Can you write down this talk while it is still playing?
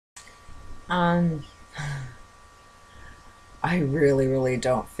Um, I really, really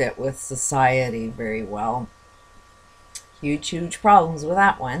don't fit with society very well. Huge, huge problems with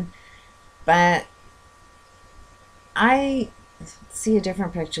that one. But I see a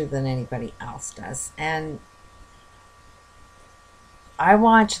different picture than anybody else does. And I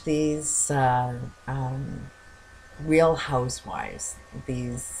watch these real housewives,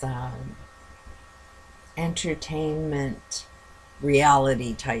 these entertainment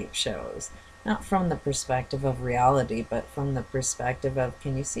reality type shows. Not from the perspective of reality, but from the perspective of,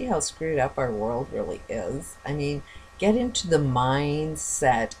 can you see how screwed up our world really is? I mean, get into the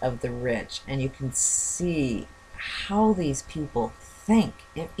mindset of the rich and you can see how these people think.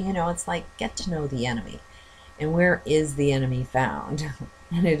 It's like, get to know the enemy. And where is the enemy found?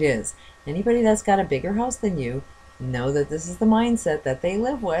 And it is. Anybody that's got a bigger house than you know that this is the mindset that they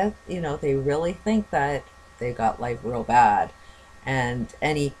live with. They really think that they got life real bad. And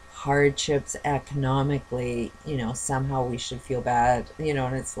any hardships economically, somehow we should feel bad,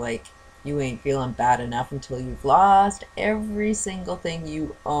 and it's like, you ain't feeling bad enough until you've lost every single thing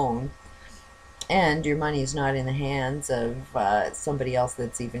you own and your money is not in the hands of somebody else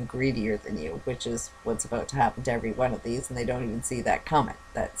that's even greedier than you, which is what's about to happen to every one of these, and they don't even see that coming.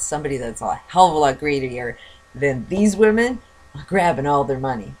 That somebody that's a hell of a lot greedier than these women are grabbing all their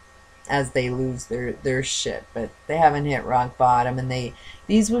money as they lose their shit. But they haven't hit rock bottom, and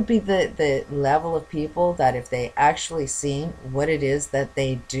these would be the level of people that if they actually seen what it is that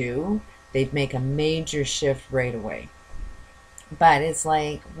they do, they'd make a major shift right away. But it's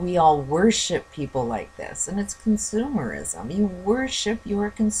like we all worship people like this, and it's consumerism. You worship your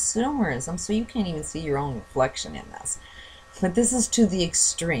consumerism, so you can't even see your own reflection in this. But this is to the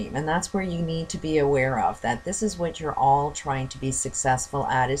extreme, and that's where you need to be aware of that this is what you're all trying to be successful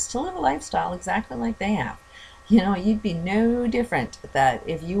at, is to live a lifestyle exactly like they have. You'd be no different that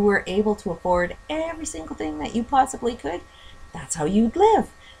if you were able to afford every single thing that you possibly could, that's how you'd live.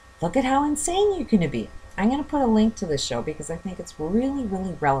 Look at how insane you're going to be. I'm going to put a link to this show because I think it's really,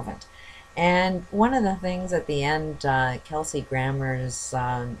 really relevant. And one of the things at the end, Kelsey Grammer's,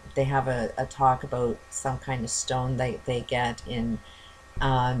 they have a talk about some kind of stone they get in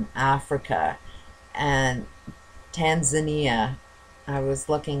Africa and Tanzania. I was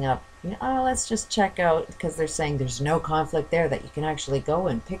looking up, let's just check out, because they're saying there's no conflict there, that you can actually go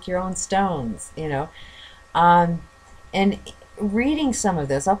and pick your own stones. Um, and reading some of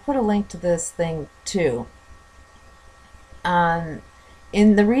this, I'll put a link to this thing too. Um,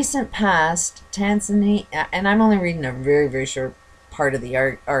 in the recent past, Tanzania, and I'm only reading a very, very short part of the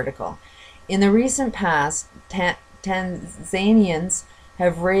article. In the recent past, Tanzanians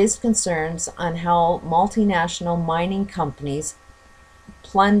have raised concerns on how multinational mining companies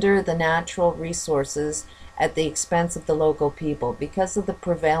plunder the natural resources at the expense of the local people. Because of the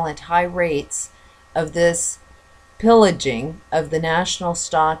prevalent high rates of this pillaging of the national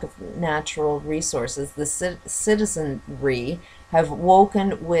stock of natural resources, the citizenry have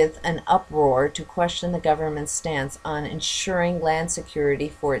woken with an uproar to question the government's stance on ensuring land security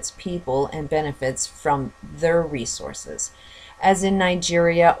for its people and benefits from their resources. As in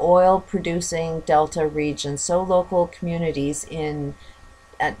Nigeria, oil-producing delta regions, so local communities in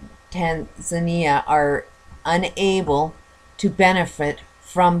Tanzania are unable to benefit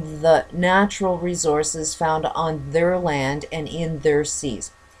from the natural resources found on their land and in their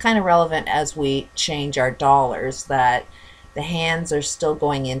seas. Kind of relevant as we change our dollars, that the hands are still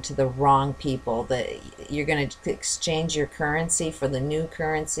going into the wrong people. That you're going to exchange your currency for the new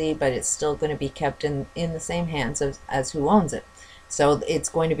currency, but it's still going to be kept in the same hands as who owns it. So it's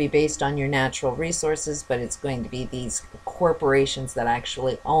going to be based on your natural resources, but it's going to be these corporations that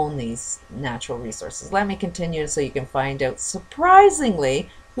actually own these natural resources. Let me continue so you can find out, surprisingly,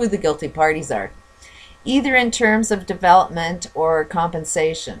 who the guilty parties are, either in terms of development or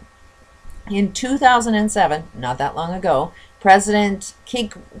compensation. In 2007, not that long ago, President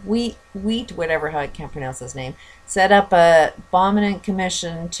Kikwete, whatever, how I can't pronounce his name, set up a Prominent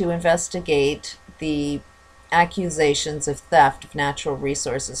Commission to investigate the accusations of theft of natural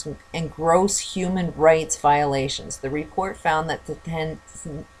resources and gross human rights violations. The report found that the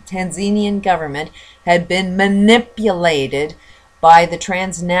Tanzanian government had been manipulated by the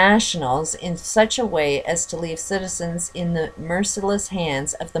transnationals in such a way as to leave citizens in the merciless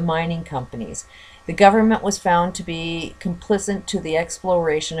hands of the mining companies. The government was found to be complicit to the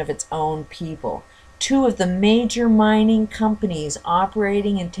exploration of its own people. Two of the major mining companies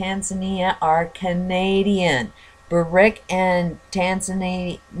operating in Tanzania are Canadian, Barrick and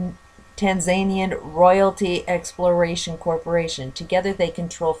Tanzanian Royalty Exploration Corporation. Together they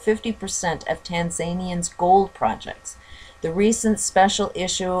control 50% of Tanzania's gold projects. The recent special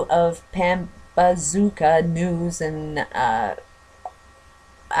issue of Pambazuka News and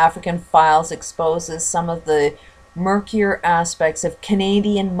African Files exposes some of the murkier aspects of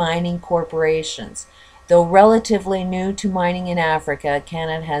Canadian mining corporations. Though relatively new to mining in Africa,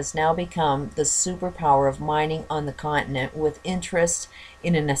 Canada has now become the superpower of mining on the continent, with interest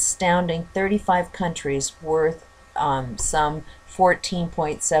in an astounding 35 countries worth some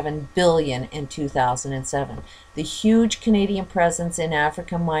 14.7 billion in 2007. The huge Canadian presence in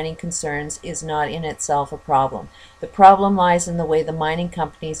African mining concerns is not in itself a problem. The problem lies in the way the mining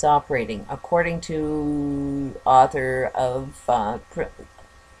companies operating. According to author of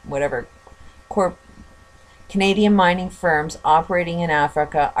whatever corp Canadian mining firms operating in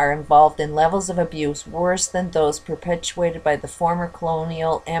Africa are involved in levels of abuse worse than those perpetuated by the former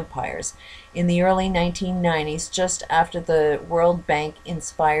colonial empires. In the early 1990s, just after the World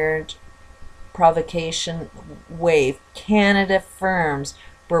Bank-inspired provocation wave, Canada firms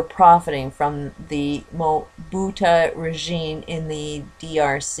were profiting from the Mobutu regime in the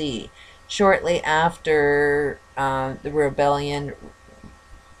DRC. Shortly after the rebellion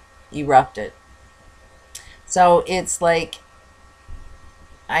erupted. So it's like,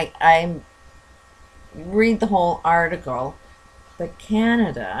 I read the whole article, but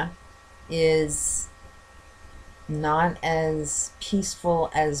Canada is not as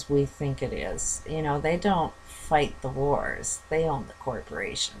peaceful as we think it is. You know, they don't fight the wars. They own the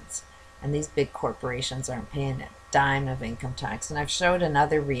corporations. And these big corporations aren't paying a dime of income tax. And I've showed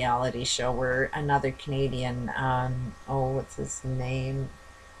another reality show where another Canadian, what's his name?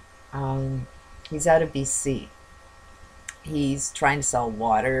 He's out of BC. He's trying to sell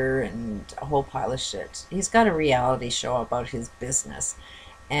water and a whole pile of shit. He's got a reality show about his business.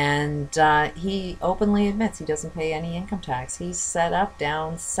 And he openly admits he doesn't pay any income tax. He's set up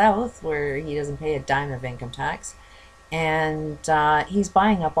down south where he doesn't pay a dime of income tax. And he's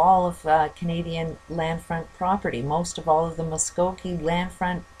buying up all of Canadian landfront property. Most of all of the Muskogee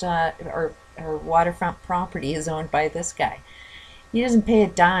landfront or waterfront property is owned by this guy. He doesn't pay a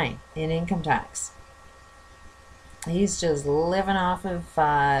dime in income tax. He's just living off of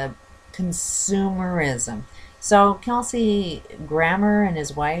consumerism. So Kelsey Grammer and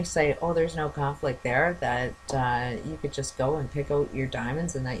his wife say, oh, there's no conflict there, that you could just go and pick out your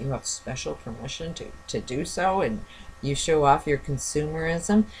diamonds and that you have special permission to do so, and you show off your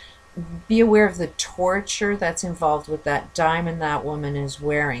consumerism. Be aware of the torture that's involved with that diamond that woman is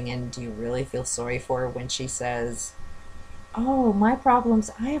wearing. And do you really feel sorry for her when she says, oh, my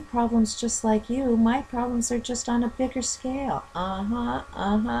problems, I have problems just like you. My problems are just on a bigger scale.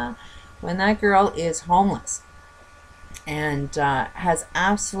 When that girl is homeless and has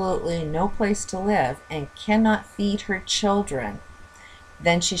absolutely no place to live and cannot feed her children,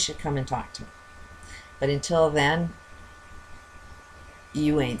 then she should come and talk to me. But until then,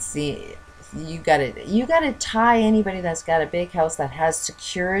 you ain't see. You gotta tie anybody that's got a big house that has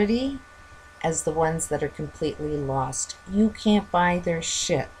security as the ones that are completely lost. You can't buy their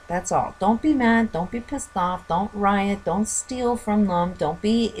shit. That's all. Don't be mad. Don't be pissed off. Don't riot. Don't steal from them.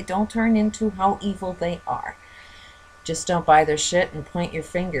 Don't turn into how evil they are. Just don't buy their shit and point your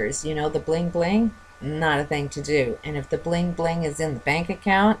fingers. You know, the bling bling, not a thing to do. And if the bling bling is in the bank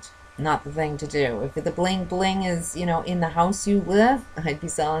account, not the thing to do. If the bling bling is, you know, in the house you live, I'd be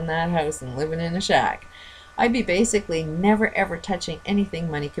selling that house and living in a shack. I'd be basically never ever touching anything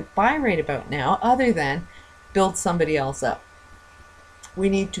money could buy right about now, other than build somebody else up. We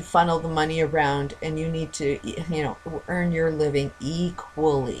need to funnel the money around, and you need to, you know, earn your living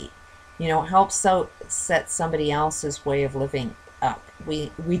equally. You know, help set somebody else's way of living up.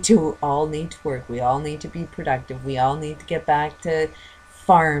 We do all need to work. We all need to be productive. We all need to get back to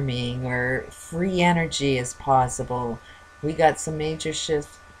farming, or free energy as possible. We got some major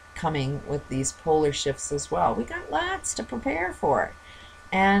shifts coming with these polar shifts as well. We got lots to prepare for.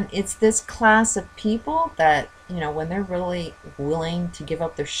 And it's this class of people that, you know, when they're really willing to give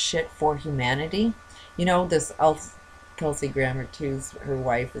up their shit for humanity, you know, this Kelsey Grammer too, her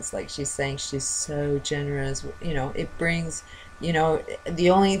wife is like, she's saying she's so generous, you know, it brings, you know, the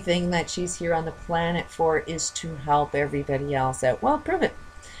only thing that she's here on the planet for is to help everybody else out. Well, prove it.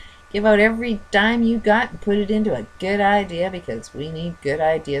 Give out every dime you got and put it into a good idea, because we need good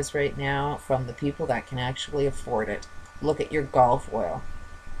ideas right now from the people that can actually afford it. Look at your Gulf oil.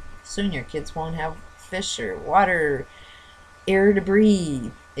 Soon your kids won't have fish or water, air to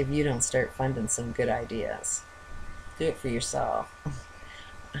breathe, if you don't start funding some good ideas. Do it for yourself.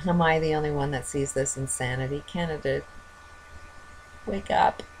 Am I the only one that sees this insanity? Canada, wake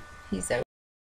up. He's out.